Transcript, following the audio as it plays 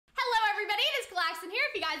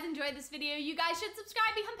enjoyed this video, you guys should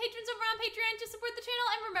subscribe, become patrons over on Patreon to support the channel,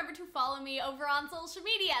 and remember to follow me over on social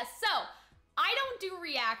media. So, I don't do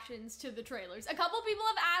reactions to the trailers. A couple people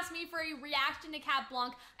have asked me for a reaction to Cat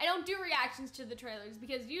Blanc. I don't do reactions to the trailers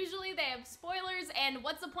because usually they have spoilers, and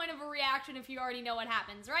what's the point of a reaction if you already know what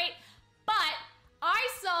happens, right? But I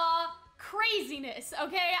saw craziness,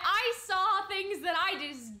 okay? I saw things that I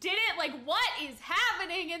just didn't, like, what is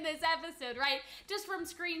happening in this episode, right? Just from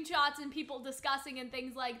screenshots and people discussing and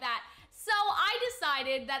things like that. So I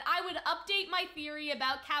decided that I would update my theory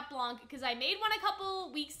about Cat Blanc because I made one a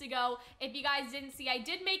couple weeks ago. If you guys didn't see, I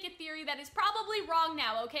did make a theory that is probably wrong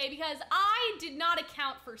now, okay? Because I did not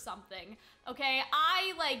account for something, okay?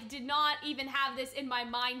 I, did not even have this in my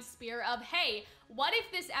mind sphere of, hey, what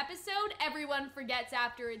if this episode everyone forgets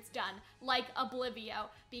after it's done, like Oblivio?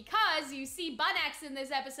 Because you see Blanc in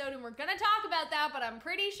this episode, and we're gonna talk about that, but I'm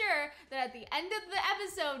pretty sure that at the end of the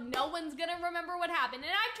episode, no one's gonna remember what happened.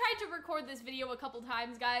 And I've tried to record this video a couple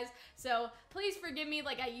times, guys, so please forgive me.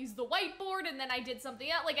 Like, I used the whiteboard, and then I did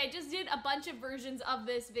something else. Like, I just did a bunch of versions of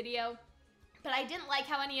this video, but I didn't like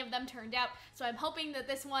how any of them turned out, so I'm hoping that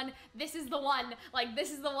this is the one, this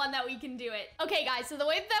is the one that we can do it. Okay, guys, so the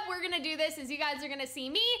way that we're gonna do this is you guys are gonna see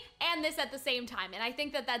me and this at the same time, and I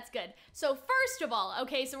think that that's good. So first of all,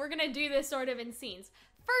 okay, so we're gonna do this sort of in scenes.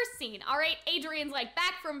 First scene, all right, Adrian's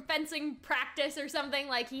back from fencing practice or something,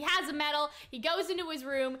 he has a medal, he goes into his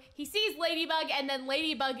room, he sees Ladybug, and then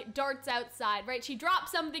Ladybug darts outside, right? She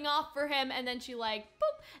drops something off for him, and then she boop,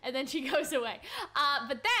 and then she goes away.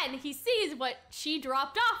 But then he sees what she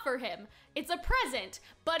dropped off for him. It's a present,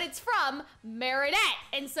 but it's from Marinette,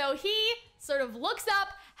 and so he sort of looks up,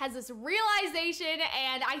 has this realization,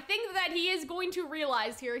 and I think that he is going to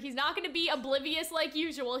realize here, he's not gonna be oblivious like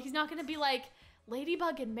usual, he's not gonna be like,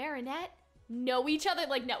 Ladybug and Marinette know each other?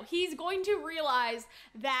 No, he's going to realize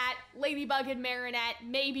that Ladybug and Marinette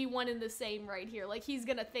may be one and the same right here. He's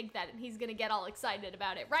gonna think that, and he's gonna get all excited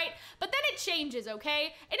about it, right? But then it changes,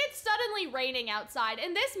 okay? And it's suddenly raining outside,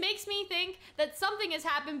 and this makes me think that something has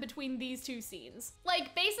happened between these two scenes.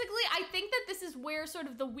 Basically, I think that this is where sort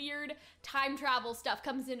of the weird time travel stuff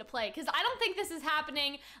comes into play, because I don't think this is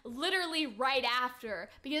happening literally right after,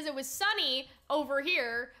 because it was sunny over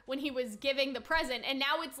here when he was giving the present, and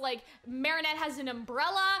now it's Marinette has an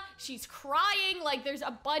umbrella, she's crying, there's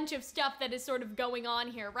a bunch of stuff that is sort of going on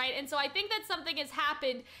here, right? And so I think that something has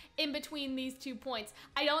happened in between these 2 points.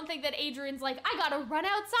 I don't think that Adrian's I gotta run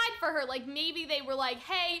outside for her. Maybe they were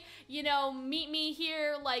hey, you know, meet me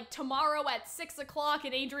here tomorrow at 6 o'clock,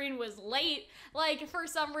 and Adrian was late for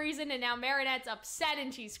some reason, and now Marinette's upset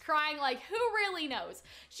and she's crying. Who really knows?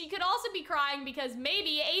 She could also be crying because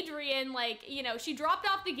maybe Adrian, you know, she dropped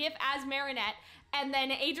off the gift as Marinette, and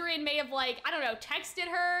then Adrian may have I don't know, texted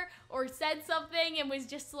her or said something and was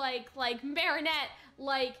just Marinette,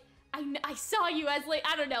 I saw you as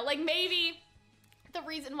I don't know, maybe the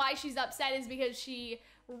reason why she's upset is because she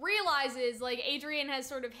realizes Adrian has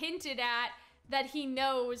sort of hinted at that he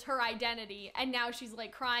knows her identity, and now she's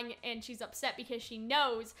crying and she's upset because she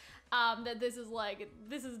knows that this is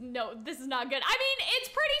this is not good. I mean, it's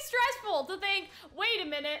pretty stressful to think, wait a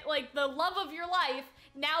minute, the love of your life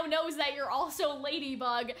now knows that you're also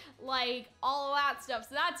Ladybug, all of that stuff,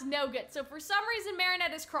 so that's no good. So for some reason,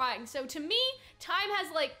 Marinette is crying. So to me, time has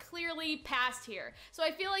clearly passed here. So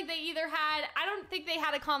I feel they either had, I don't think they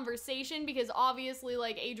had a conversation because obviously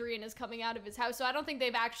Adrian is coming out of his house, so I don't think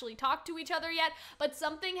they've actually talked to each other yet, but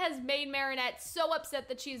something has made Marinette so upset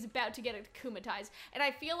that she's about to get akumatized. And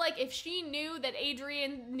I feel if she knew that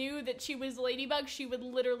Adrian knew that she was Ladybug, she would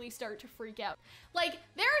literally start to freak out.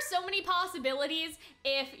 There are so many possibilities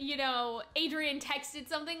if, you know, Adrian texted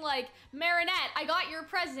something Marinette, I got your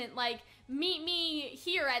present, meet me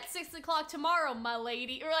here at 6 o'clock tomorrow, my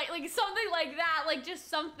lady, or something like that, just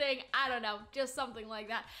something, I don't know, just something like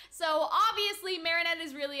that. So obviously Marinette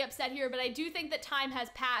is really upset here, but I do think that time has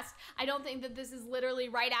passed. I don't think that this is literally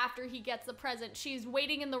right after he gets the present. She's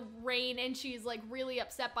waiting in the rain and she's really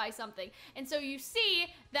upset by something. And so you see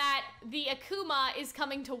that the Akuma is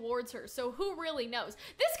coming towards her. So who really knows?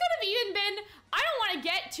 This could have even been, I don't want to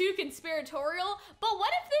get too conspiratorial, but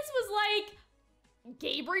what if this was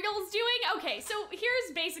Gabriel's doing? Okay, so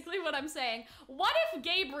here's basically what I'm saying. What if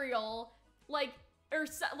Gabriel, or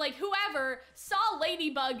whoever saw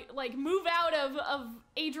Ladybug move out of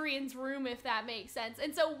Adrian's room, if that makes sense?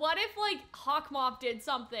 And so what if Hawkmoth did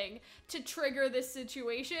something to trigger this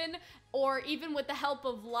situation, or even with the help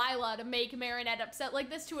of Lila to make Marinette upset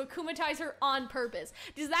like this, to akumatize her on purpose?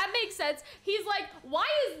 Does that make sense? He's why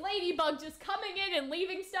is Ladybug just coming in and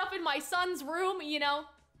leaving stuff in my son's room, you know?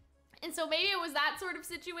 And so maybe it was that sort of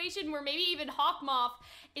situation where maybe even Hawkmoth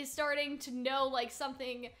is starting to know like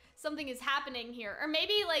something is happening here. Or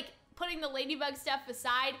maybe like putting the Ladybug stuff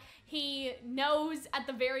aside, he knows at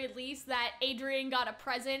the very least that Adrien got a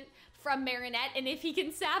present from Marinette, and if he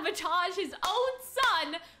can sabotage his own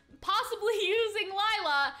son, possibly using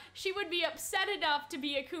Lila, she would be upset enough to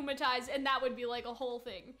be akumatized, and that would be like a whole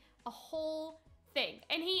thing. A whole thing.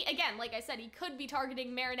 And he, again, like I said, he could be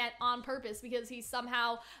targeting Marinette on purpose because he's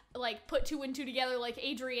somehow like put 2 and 2 together like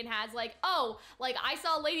Adrien has, like, oh, like I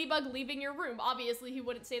saw Ladybug leaving your room. Obviously he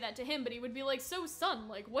wouldn't say that to him, but he would be like, so son,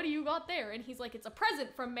 like what do you got there? And he's like, it's a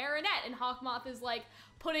present from Marinette. And Hawkmoth is like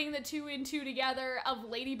putting the 2 and 2 together of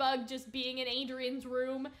Ladybug just being in Adrien's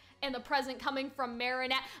room and the present coming from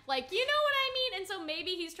Marinette. Like, you know what I mean? And so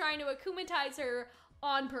maybe he's trying to akumatize her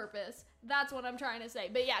on purpose. That's what I'm trying to say.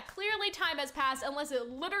 But yeah, clearly time has passed unless it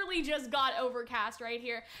literally just got overcast right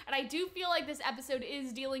here. And I do feel like this episode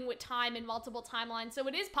is dealing with time in multiple timelines. So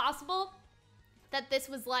it is possible that this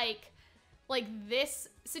was like this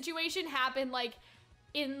situation happened like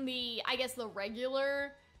in the, I guess, the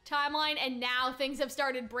regular timeline, and now things have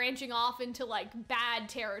started branching off into like bad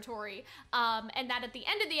territory, and that at the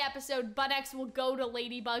end of the episode, Bunex will go to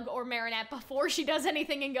Ladybug or Marinette before she does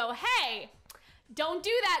anything and go, hey, don't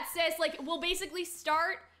do that, sis. Like, we'll basically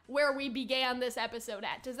start where we began this episode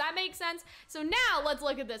at. Does that make sense? So now let's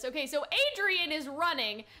look at this. Okay, so Adrien is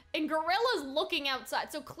running and Gorilla's looking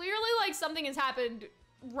outside. So clearly like something has happened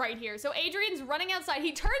right here. So Adrien's running outside.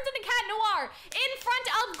 He turns into Cat Noir in front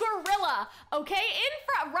of Gorilla, okay?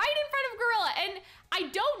 Right in front of Gorilla. And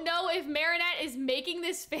I don't know if Marinette is making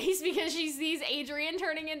this face because she sees Adrien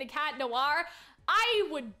turning into Cat Noir. I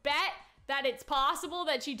would bet that it's possible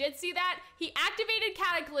that she did see that. He activated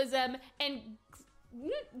Cataclysm and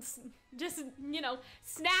just, you know,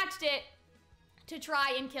 snatched it to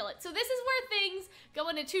try and kill it. So this is where things go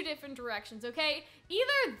into 2 different directions, okay?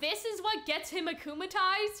 Either this is what gets him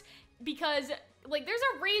akumatized, because, like, there's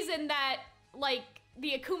a reason that, like,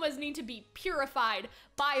 the Akumas need to be purified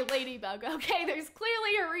by Ladybug, okay? There's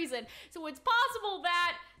clearly a reason. So it's possible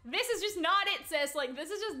that this is just not it, sis. Like, this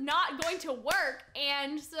is just not going to work,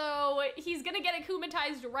 and so he's gonna get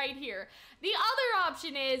akumatized right here. The other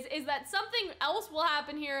option is that something else will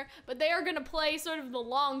happen here, but they are gonna play sort of the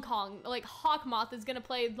long con. Like, Hawkmoth is gonna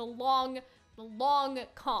play the long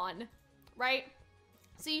con, right?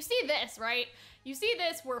 So you see this, right? You see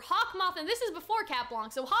this where Hawkmoth, and this is before Cat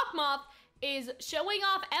Blanc, so Hawkmoth is showing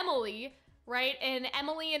off Emily, right? And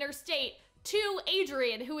Emily in her state to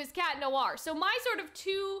Adrien, who is Cat Noir. So my sort of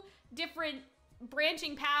 2 different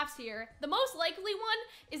branching paths here. The most likely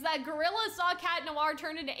one is that Gorilla saw Cat Noir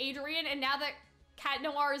turn into Adrien, and now that Cat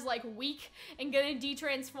Noir is like weak and gonna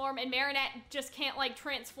de-transform, and Marinette just can't like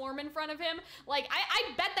transform in front of him. Like,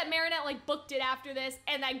 I bet that Marinette like booked it after this,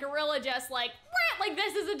 and that Gorilla just like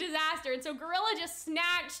this is a disaster. And so Gorilla just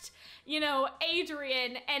snatched, you know,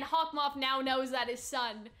 Adrien, and Hawkmoth now knows that his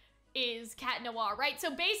son is Cat Noir, right?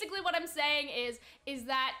 So basically what I'm saying is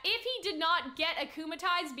that if he did not get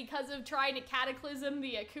akumatized because of trying to cataclysm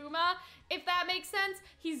the Akuma, if that makes sense,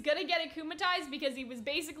 he's gonna get akumatized because he was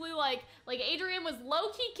basically like Adrien was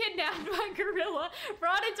low-key kidnapped by Gorilla,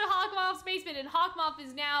 brought into Hawkmoth's basement, and Hawkmoth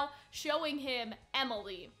is now showing him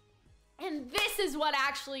Emily. And this is what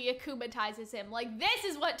actually akumatizes him. Like, this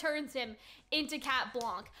is what turns him into Cat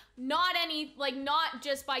Blanc. Not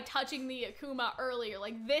just by touching the Akuma earlier.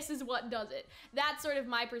 Like, this is what does it. That's sort of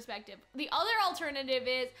my perspective. The other alternative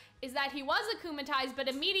is that he was akumatized, but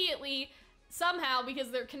immediately, somehow,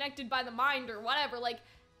 because they're connected by the mind or whatever, like,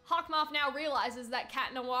 Hawkmoth now realizes that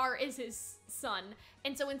Cat Noir is his son.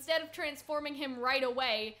 And so instead of transforming him right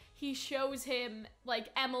away, he shows him, like,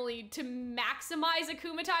 Emily to maximize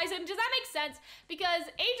akumatize him. Does that make sense? Because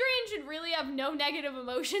Adrien should really have no negative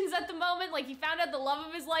emotions at the moment. Like, he found out the love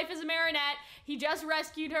of his life is a Marinette. He just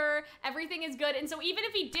rescued her. Everything is good. And so even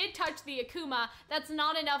if he did touch the Akuma, that's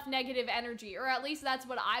not enough negative energy. Or at least that's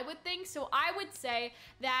what I would think. So I would say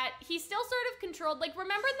that he's still sort of controlled. Like,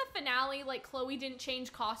 remember in the finale, like, Chloe didn't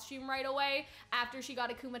change costume right away after she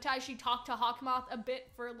got akumatized. She talked to Hawkmoth a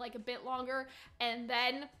bit longer, and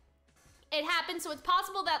then it happened. So it's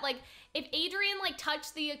possible that, like, if Adrien, like,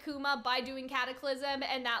 touched the Akuma by doing Cataclysm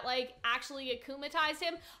and that, like, actually akumatized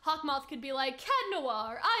him, Hawkmoth could be like, Cat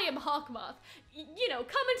Noir, I am Hawkmoth. You know,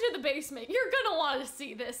 come into the basement. You're gonna want to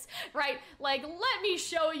see this, right? Like, let me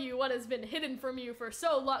show you what has been hidden from you for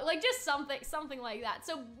so long. Like, just something like that.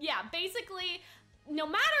 So, yeah, basically, no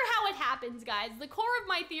matter how it happens, guys, the core of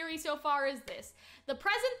my theory so far is this. The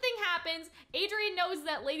present thing happens, Adrien knows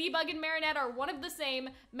that Ladybug and Marinette are one of the same,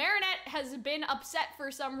 Marinette has been upset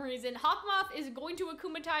for some reason, Hawkmoth is going to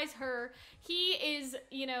akumatize her, he is,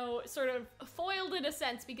 you know, sort of foiled in a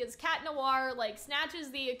sense because Cat Noir, like,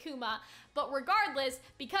 snatches the Akuma, but regardless,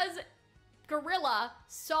 because Gorilla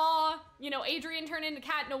saw, you know, Adrien turn into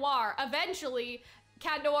Cat Noir, eventually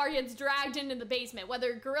Cat Noir gets dragged into the basement,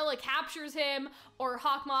 whether Gorilla captures him or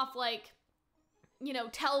Hawkmoth, like, you know,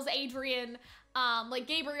 tells Adrien, like,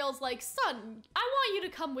 Gabriel's like, son, I want you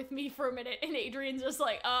to come with me for a minute, and Adrien's just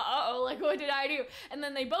like, uh-oh, like, what did I do? And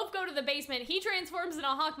then they both go to the basement, he transforms into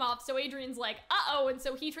Hawkmoth, so Adrien's like, uh-oh, and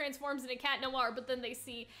so he transforms into Cat Noir, but then they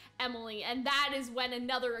see Emily, and that is when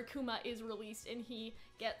another Akuma is released, and he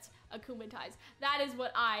gets akumatized. That is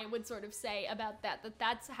what I would sort of say about that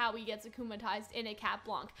that's how he gets akumatized in a Cat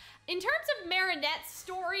Blanc. In terms of Marinette's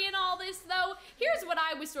story and all this, though, here's what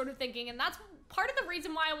I was sort of thinking, and that's part of the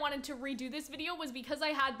reason why I wanted to redo this video was because I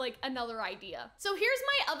had, like, another idea. So here's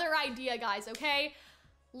my other idea, guys, okay?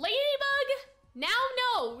 Ladybug now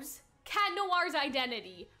knows Cat Noir's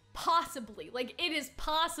identity. Possibly. Like, it is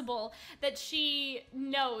possible that she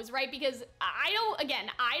knows, right? Because I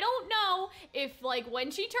don't know if, like,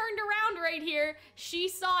 when she turned around right here, she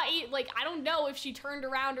saw, like, I don't know if she turned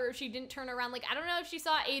around or if she didn't turn around. Like, I don't know if she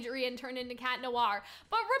saw Adrien turn into Cat Noir.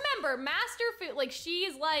 But remember, Master Fu, like,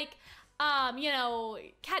 she's like, you know,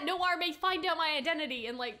 Cat Noir may find out my identity,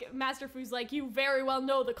 and, like, Master Fu's like, you very well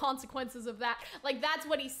know the consequences of that. Like, that's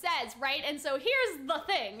what he says, right? And so here's the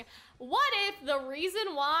thing. What if the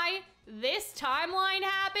reason why this timeline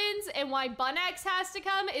happens and why Blanc has to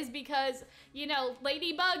come is because, you know,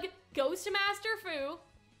 Ladybug goes to Master Fu,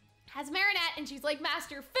 has Marinette, and she's like,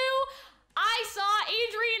 Master Fu, I saw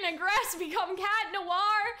Adrien Agreste become Cat Noir,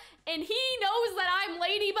 and he knows that I'm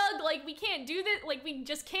Ladybug. Like, we can't do this. Like, we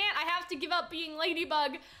just can't. I have to give up being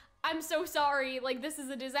Ladybug. I'm so sorry. Like, this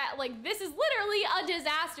is a disaster. Like, this is literally a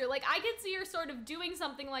disaster. Like, I could see her sort of doing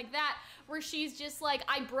something like that, where she's just like,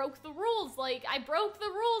 I broke the rules. Like, I broke the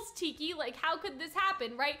rules, Tiki. Like, how could this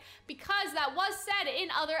happen, right? Because that was said in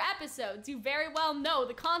other episodes. You very well know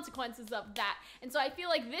the consequences of that. And so I feel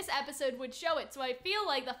like this episode would show it. So I feel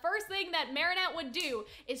like the first thing that Marinette would do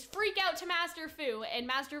is freak out to Master Fu. And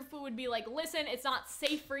Master Fu would be like, listen, it's not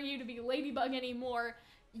safe for you to be Ladybug anymore.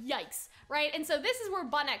 Yikes, right? And so this is where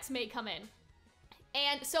Blanc may come in.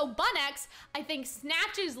 And so Blanc, I think,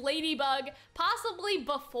 snatches Ladybug possibly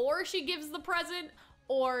before she gives the present,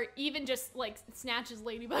 or even just, like, snatches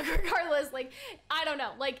Ladybug regardless. Like, I don't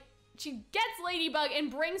know. Like, she gets Ladybug and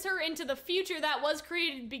brings her into the future that was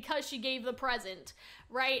created because she gave the present,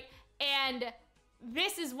 right? And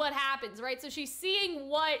this is what happens, right? So she's seeing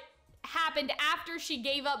what happened after she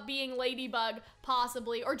gave up being Ladybug,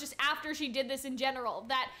 possibly, or just after she did this in general,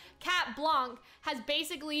 that Cat Blanc has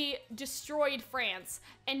basically destroyed France,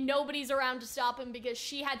 and nobody's around to stop him because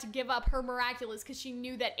she had to give up her Miraculous because she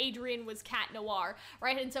knew that Adrien was Cat Noir,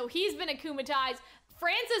 right? And so he's been akumatized.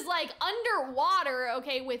 France is, like, underwater,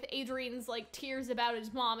 okay, with Adrien's, like, tears about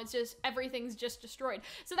his mom. It's just, everything's just destroyed.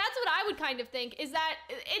 So that's what I would kind of think, is that,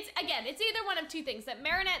 it's either one of two things, that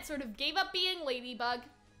Marinette sort of gave up being Ladybug,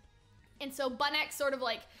 and so Blanc sort of,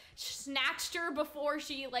 like, snatched her before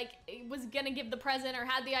she, like, was gonna give the present or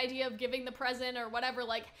had the idea of giving the present or whatever,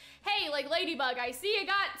 like, hey, like, Ladybug, I see you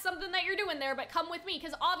got something that you're doing there, but come with me,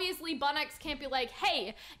 because obviously Blanc can't be like,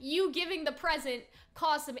 hey, you giving the present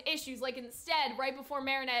caused some issues. Like, instead, right before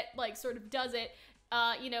Marinette, like, sort of does it,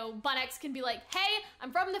 you know, Blanc can be like, hey,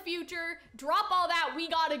 I'm from the future, drop all that, we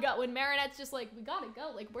gotta go. And Marinette's just like, we gotta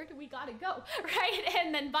go, like, where do we gotta go, right?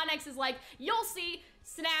 And then Blanc is like, you'll see,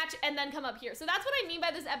 snatch, and then come up here. So that's what I mean by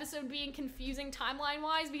this episode being confusing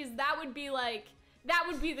timeline-wise, because that would be like, that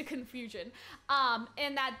would be the confusion.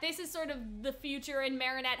 And that this is sort of the future and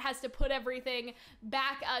Marinette has to put everything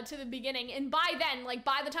back to the beginning. And by then, like,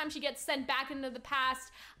 by the time she gets sent back into the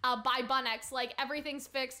past by Blanc, like, everything's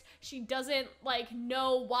fixed. She doesn't, like,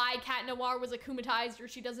 know why Cat Noir was akumatized, or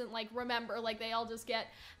she doesn't, like, remember. Like, they all just get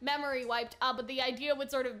memory wiped. But the idea would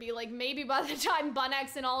sort of be, like, maybe by the time Blanc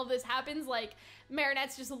and all of this happens, like,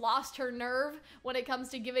 Marinette's just lost her nerve when it comes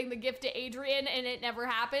to giving the gift to Adrien, and it never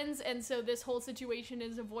happens, and so this whole situation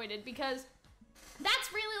is avoided, because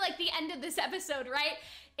that's really, like, the end of this episode, right?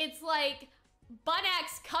 It's like Blanc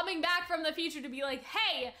coming back from the future to be like,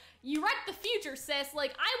 hey, you wrecked the future, sis.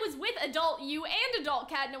 Like, I was with adult you and adult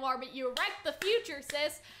Cat Noir, but you wrecked the future,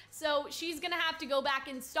 sis. So she's gonna have to go back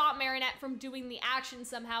and stop Marinette from doing the action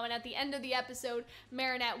somehow, and at the end of the episode,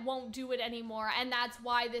 Marinette won't do it anymore, and that's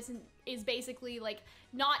why this is basically, like,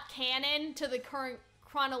 not canon to the current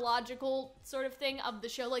chronological sort of thing of the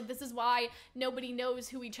show. Like, this is why nobody knows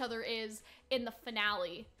who each other is in the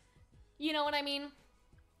finale. You know what I mean?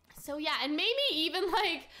 So yeah, and maybe even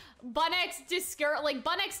like Blanc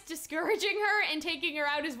discouraging her and taking her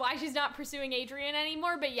out is why she's not pursuing Adrian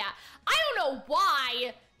anymore. But yeah, I don't know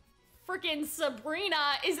why freaking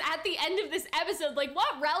Sabrina is at the end of this episode. Like,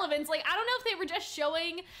 what relevance? Like, I don't know if they were just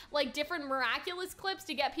showing like different Miraculous clips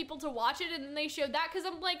to get people to watch it, and then they showed that, because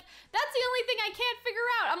I'm like, that's the only thing I can't figure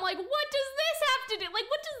out. I'm like, what does this have to do? Like,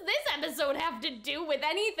 what does this episode have to do with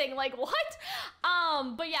anything? Like, what?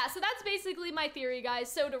 But yeah, so that's basically my theory,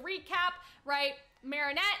 guys. So to recap, right,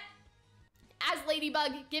 Marinette as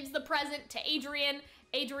Ladybug gives the present to Adrian.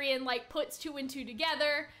 Adrian like puts 2 and 2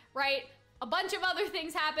 together, right? A bunch of other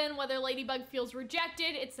things happen, whether Ladybug feels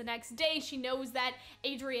rejected. It's the next day. She knows that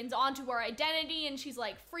Adrian's onto her identity, and she's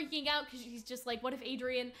like freaking out because she's just like, what if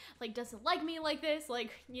Adrian like doesn't like me like this? Like,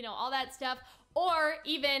 you know, all that stuff. Or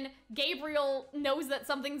even Gabriel knows that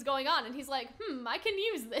something's going on and he's like, I can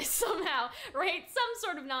use this somehow, right? Some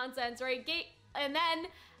sort of nonsense, right? And then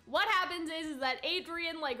what happens is that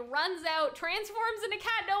Adrian like runs out, transforms into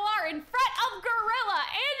Cat Noir in front of Gorilla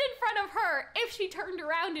and in front of her, if she turned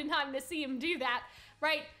around in time to see him do that,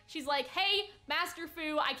 right? She's like, hey, Master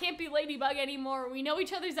Fu, I can't be Ladybug anymore. We know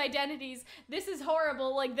each other's identities. This is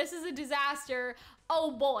horrible. Like, this is a disaster.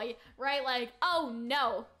 Oh boy, right? Like, oh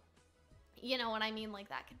no. You know what I mean? Like,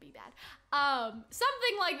 that could be bad.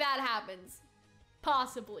 Something like that happens.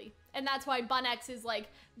 Possibly. And that's why Blanc is like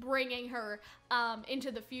bringing her into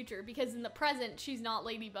the future, because in the present she's not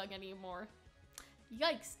Ladybug anymore.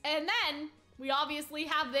 Yikes. And then we obviously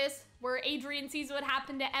have this where Adrian sees what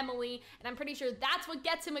happened to Emily, and I'm pretty sure that's what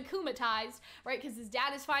gets him akumatized, right? Because his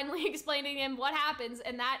dad is finally explaining to him what happens,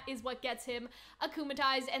 and that is what gets him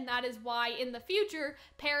akumatized, and that is why in the future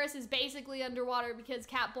Paris is basically underwater because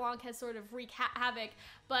Cat Blanc has sort of wreaked havoc.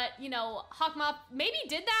 But, you know, Hawkmoth maybe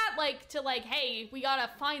did that, like, to, like, hey, we gotta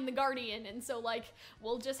find the Guardian, and so, like,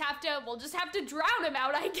 we'll just have to drown him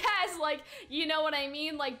out, I guess, like, you know what I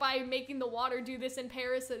mean? Like, by making the water do this in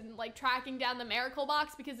Paris and, like, tracking down the Miracle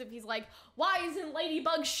Box, because if he's like, why isn't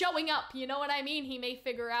Ladybug showing up? You know what I mean? He may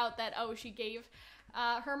figure out that, oh, she gave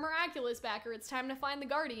her Miraculous back, or it's time to find the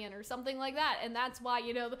Guardian, or something like that. And that's why,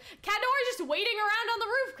 you know, Cat Noir is just waiting around on the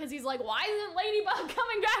roof because he's like, why isn't Ladybug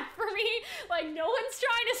coming back for me? Like, no one's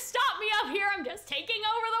trying to stop me up here. I'm just taking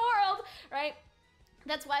over the world, right?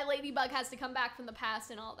 That's why Ladybug has to come back from the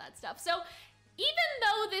past and all that stuff. So even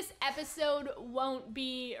though this episode won't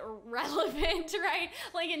be relevant, right?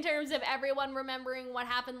 Like, in terms of everyone remembering what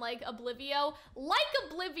happened like Oblivio,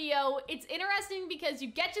 it's interesting because you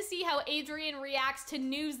get to see how Adrian reacts to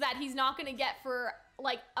news that he's not gonna get for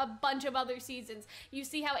like a bunch of other seasons. You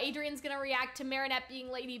see how Adrian's gonna react to Marinette being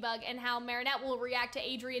Ladybug, and how Marinette will react to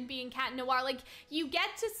Adrian being Cat Noir. Like, you get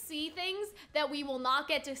to see things that we will not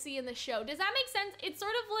get to see in the show. Does that make sense? It's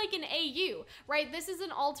sort of like an AU, right? This is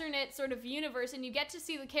an alternate sort of universe, and you get to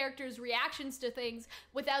see the characters' reactions to things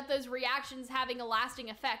without those reactions having a lasting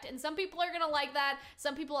effect. And some people are gonna like that,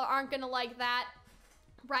 some people aren't gonna like that,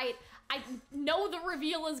 right? I know the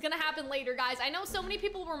reveal is gonna happen later, guys. I know so many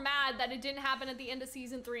people were mad that it didn't happen at the end of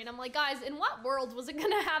season 3, and I'm like, guys, in what world was it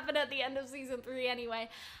gonna happen at the end of season 3 anyway?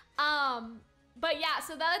 But yeah,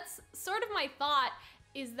 so that's sort of my thought,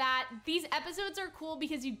 is that these episodes are cool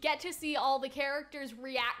because you get to see all the characters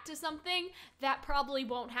react to something that probably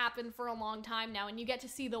won't happen for a long time now, and you get to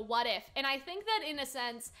see the what if. And I think that in a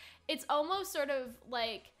sense, it's almost sort of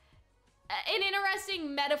like an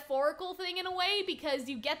interesting metaphorical thing in a way, because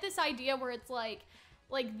you get this idea where it's like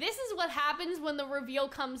this is what happens when the reveal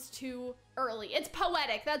comes too early. It's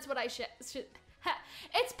poetic. That's what I should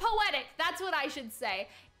it's poetic. That's what I should say.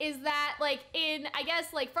 Is that, like, in, I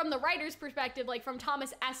guess, like, from the writer's perspective, like from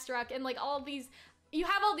Thomas Estruck and like all of these, you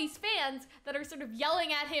have all these fans that are sort of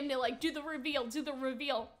yelling at him to like do the reveal, do the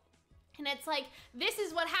reveal. And it's like, this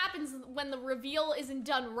is what happens when the reveal isn't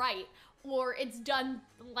done right, or it's done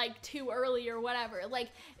like too early or whatever. Like,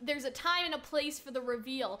 there's a time and a place for the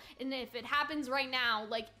reveal, and if it happens right now,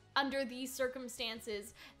 like under these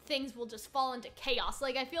circumstances, things will just fall into chaos.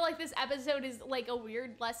 Like, I feel like this episode is like a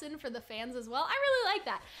weird lesson for the fans as well. I really like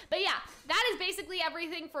that. But yeah, that is basically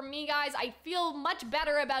everything from me, guys. I feel much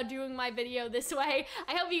better about doing my video this way.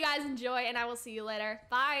 I hope you guys enjoy, and I will see you later.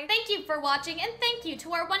 Bye. Thank you for watching, and thank you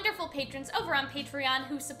to our wonderful patrons over on Patreon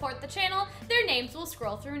who support the channel. Their names will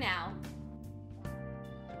scroll through now.